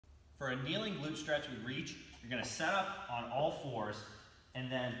For a kneeling glute stretch with reach, you're gonna set up on all fours,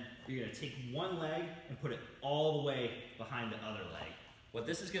 and then you're gonna take one leg and put it all the way behind the other leg. What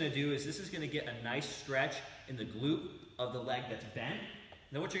this is gonna do is this is gonna get a nice stretch in the glute of the leg that's bent.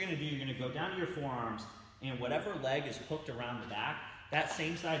 Then what you're gonna do, you're gonna go down to your forearms, and whatever leg is hooked around the back, that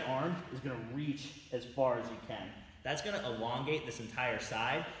same side arm is gonna reach as far as you can. That's gonna elongate this entire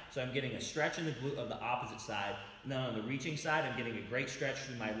side, so I'm getting a stretch in the glute of the opposite side, and then on the reaching side, I'm getting a great stretch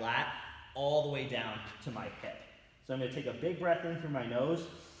through my lat all the way down to my hip. So I'm gonna take a big breath in through my nose,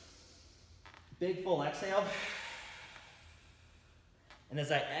 big full exhale, and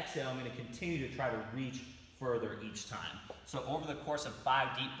as I exhale, I'm gonna continue to try to reach further each time. So over the course of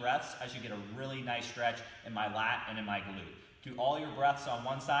 5 deep breaths, I should get a really nice stretch in my lat and in my glute. Do all your breaths on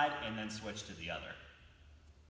one side and then switch to the other.